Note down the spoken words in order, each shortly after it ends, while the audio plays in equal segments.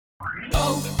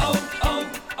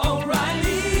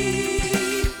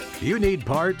O'Reilly. You need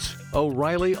parts?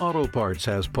 O'Reilly Auto Parts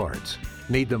has parts.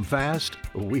 Need them fast?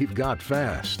 We've got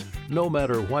fast. No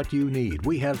matter what you need,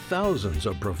 we have thousands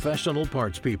of professional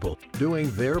parts people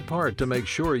doing their part to make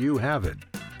sure you have it.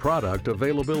 Product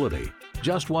availability.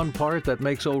 Just one part that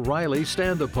makes O'Reilly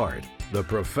stand apart. The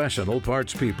professional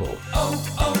parts people.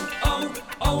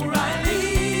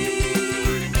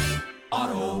 O'Reilly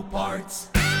Auto Parts.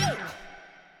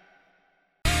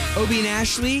 Obie and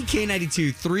Ashley,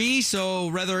 K92.3. So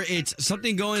whether it's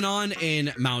something going on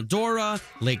in Mount Dora,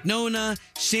 Lake Nona,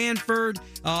 Sanford,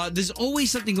 there's always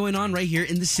something going on right here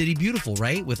in the City Beautiful,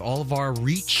 right? With all of our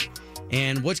reach.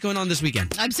 And what's going on this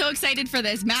weekend? I'm so excited for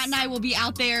this. Matt and I will be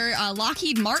out there.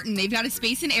 Lockheed Martin, they've got a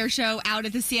space and air show out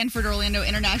at the Sanford Orlando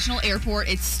International Airport.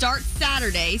 It starts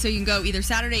Saturday, so you can go either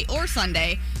Saturday or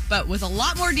Sunday. But with a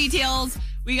lot more details,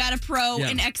 we got a pro,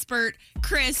 an expert,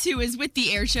 Chris, who is with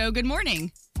the air show. Good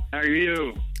morning. How are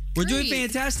you? We're doing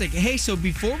fantastic. Hey, so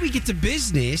before we get to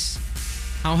business,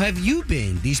 how have you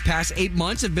been? These past 8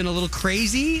 months have been a little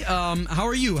crazy. How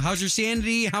are you? How's your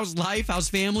sanity? How's life? How's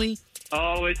family?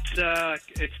 Oh, it's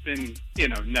been,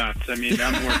 nuts. I mean,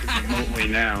 I'm working remotely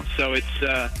now. So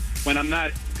it's when I'm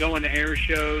not going to air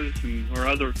shows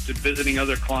or visiting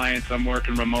other clients, I'm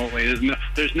working remotely.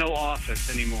 There's no office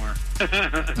anymore.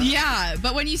 Yeah,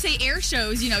 but when you say air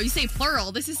shows, you say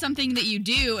plural. This is something that you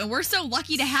do, and we're so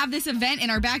lucky to have this event in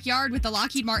our backyard with the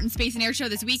Lockheed Martin Space and Air Show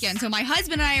this weekend. So my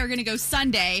husband and I are going to go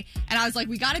Sunday, and I was like,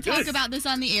 we got to talk about this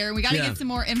on the air, and we got to get some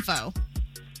more info.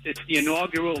 It's the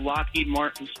inaugural Lockheed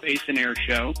Martin Space and Air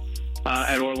Show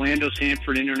at Orlando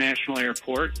Sanford International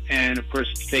Airport. And, of course,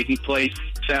 it's taking place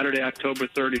Saturday, October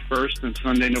 31st and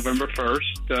Sunday, November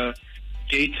 1st.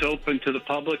 Gates open to the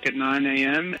public at 9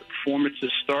 a.m.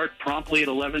 Performances start promptly at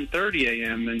 11:30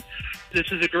 a.m. And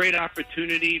this is a great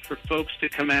opportunity for folks to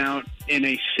come out in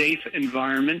a safe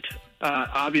environment.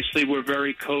 Obviously, we're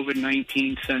very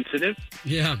COVID-19 sensitive.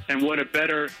 Yeah. And what a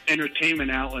better entertainment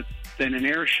outlet than an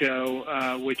air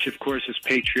show, which, of course, is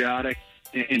patriotic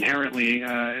inherently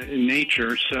in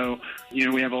nature. So,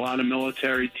 we have a lot of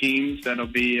military teams that'll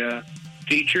be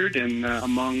featured, and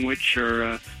among which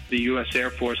are the U.S.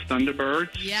 Air Force Thunderbirds.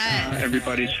 Yes.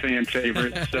 Everybody's fan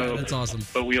favorite. So that's awesome.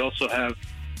 But we also have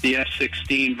the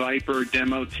F-16 Viper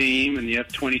demo team, and the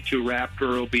F-22 Raptor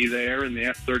will be there, and the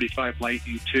F-35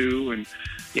 Lightning II, and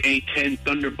the A-10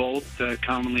 Thunderbolt,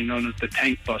 commonly known as the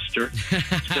Tank Buster.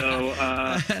 So,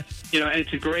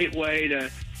 it's a great way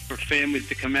for families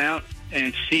to come out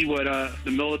and see what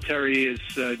the military is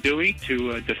doing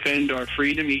to defend our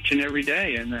freedom each and every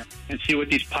day, and see what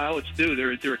these pilots do.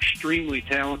 They're extremely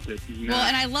talented. And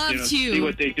I love to see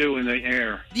what they do in the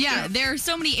air. Yeah, there are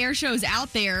so many air shows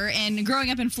out there, and growing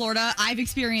up in Florida, I've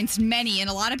experienced many, and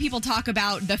a lot of people talk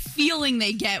about the feeling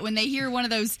they get when they hear one of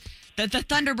those, the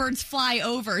Thunderbirds fly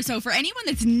over. So for anyone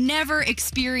that's never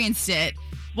experienced it,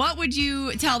 what would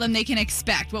you tell them they can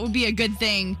expect? What would be a good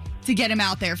thing to get them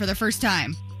out there for the first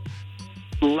time?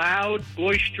 Loud,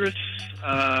 boisterous,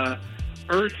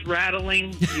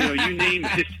 earth-rattling, you name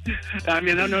it. I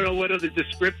mean, I don't know what other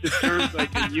descriptive terms I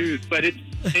can use, but it's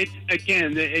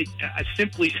again,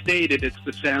 simply stated, it's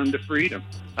the sound of freedom.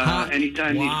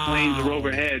 Anytime these planes are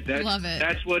overhead, Love it.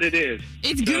 That's what it is.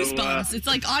 It's goosebumps. It's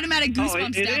like automatic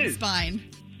goosebumps down the spine.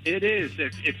 It is.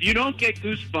 If you don't get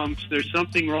goosebumps, there's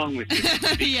something wrong with you,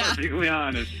 to be perfectly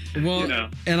honest. Well,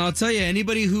 and I'll tell you,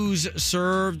 anybody who's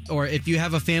served, or if you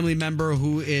have a family member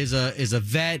who is a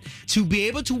vet, to be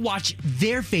able to watch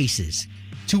their faces,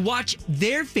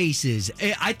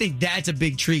 I think that's a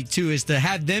big treat, too, is to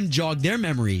have them jog their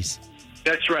memories.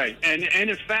 That's right. And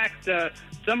in fact,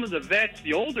 some of the vets,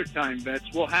 the older time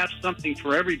vets, will have something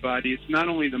for everybody. It's not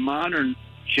only the modern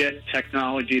jet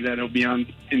technology that'll be in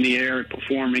the air and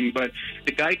performing, but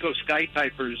the Geico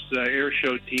Skytypers air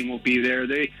show team will be there.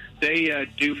 They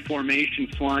do formation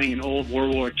flying in old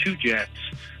World War II jets.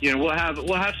 We'll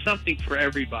have something for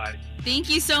everybody. Thank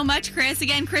you so much, Chris.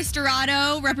 Again, Chris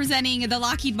Dorado representing the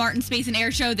Lockheed Martin Space and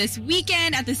Air Show this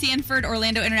weekend at the Sanford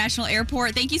Orlando International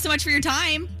Airport. Thank you so much for your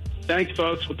time. Thanks,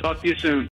 folks. We'll talk to you soon.